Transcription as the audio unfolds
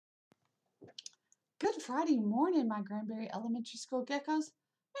Good Friday morning, my Granbury Elementary School geckos.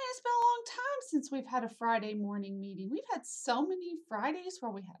 Man, it's been a long time since we've had a Friday morning meeting. We've had so many Fridays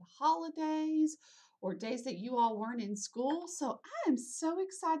where we had holidays or days that you all weren't in school. So I am so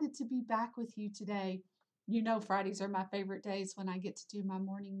excited to be back with you today. You know, Fridays are my favorite days when I get to do my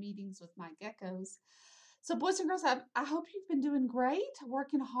morning meetings with my geckos. So, boys and girls, I hope you've been doing great,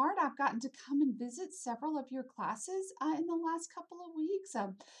 working hard. I've gotten to come and visit several of your classes in the last couple of weeks.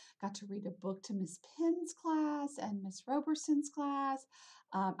 Got to read a book to Miss Penn's class and Miss Roberson's class.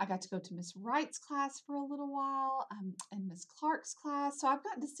 I got to go to Miss Wright's class for a little while and Miss Clark's class. So I've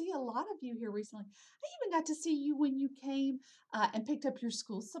gotten to see a lot of you here recently. I even got to see you when you came and picked up your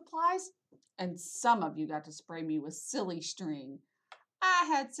school supplies. And some of you got to spray me with silly string. I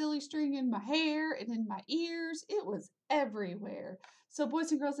had silly string in my hair and in my ears. It was everywhere. So,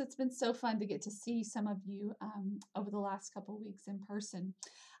 boys and girls, it's been so fun to get to see some of you over the last couple of weeks in person.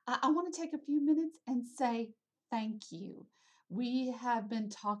 I want to take a few minutes and say thank you. We have been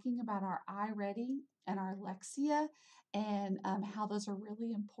talking about our iReady and our Lexia and how those are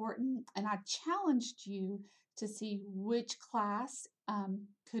really important. And I challenged you to see which class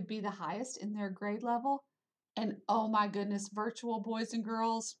could be the highest in their grade level. And oh my goodness, virtual boys and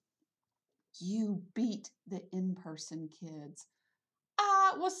girls, you beat the in person kids.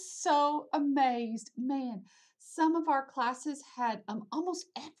 I was so amazed. Man, some of our classes had almost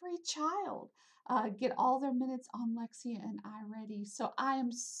every child get all their minutes on Lexia and iReady. So I am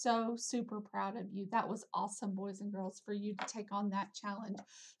so super proud of you. That was awesome, boys and girls, for you to take on that challenge.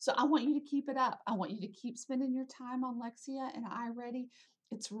 So I want you to keep it up. I want you to keep spending your time on Lexia and iReady.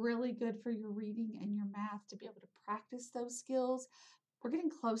 It's really good for your reading and your math to be able to practice those skills. We're getting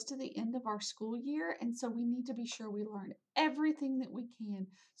close to the end of our school year, and so we need to be sure we learn everything that we can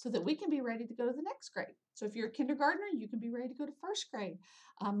so that we can be ready to go to the next grade. So if you're a kindergartner, you can be ready to go to first grade.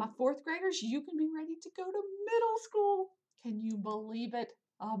 My fourth graders, you can be ready to go to middle school. Can you believe it?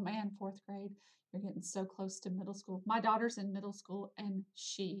 Oh man, fourth grade. You're getting so close to middle school. My daughter's in middle school and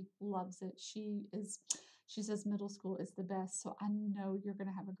she loves it. She says middle school is the best. So I know you're going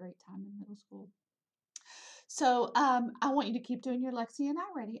to have a great time in middle school. So I want you to keep doing your Lexi and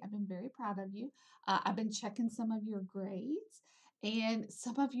iReady. I've been very proud of you. I've been checking some of your grades, and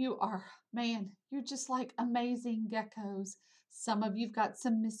some of you are, man, you're just like amazing geckos. Some of you've got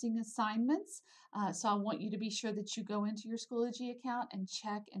some missing assignments. So I want you to be sure that you go into your Schoology account and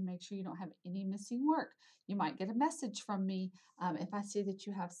check and make sure you don't have any missing work. You might get a message from me if I see that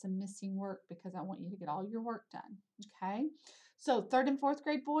you have some missing work because I want you to get all your work done. Okay. So, third and fourth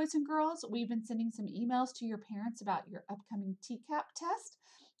grade boys and girls, we've been sending some emails to your parents about your upcoming TCAP test.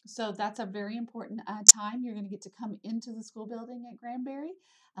 So, that's a very important time. You're going to get to come into the school building at Granbury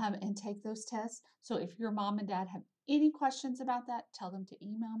and take those tests. So, if your mom and dad have any questions about that, tell them to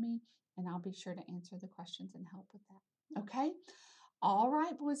email me and I'll be sure to answer the questions and help with that. Okay? All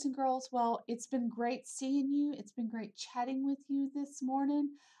right, boys and girls. Well, it's been great seeing you. It's been great chatting with you this morning.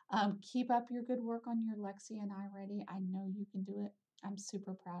 Keep up your good work on your Lexi and iReady. I know you can do it. I'm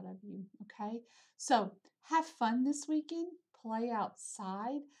super proud of you. Okay. So have fun this weekend. Play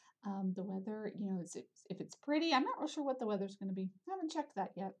outside. The weather, if it's pretty, I'm not real sure what the weather's going to be. I haven't checked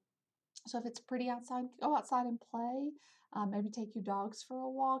that yet. So if it's pretty outside, go outside and play. Maybe take your dogs for a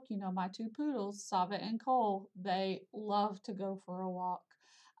walk. You know, my two poodles, Sava and Cole, they love to go for a walk.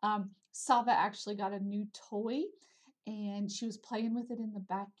 Sava actually got a new toy and she was playing with it in the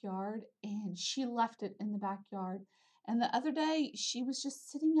backyard and she left it in the backyard. And the other day she was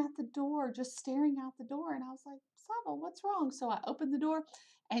just sitting at the door, just staring out the door. And I was like, Sava, what's wrong? So I opened the door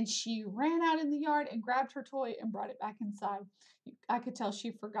and she ran out in the yard and grabbed her toy and brought it back inside. I could tell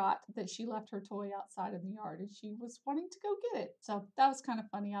she forgot that she left her toy outside in the yard and she was wanting to go get it. So that was kind of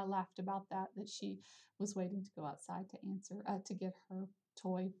funny. I laughed about that she was waiting to go outside to get her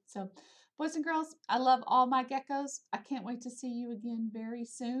toy. So, boys and girls, I love all my geckos. I can't wait to see you again very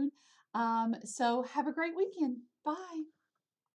soon. So have a great weekend. Bye.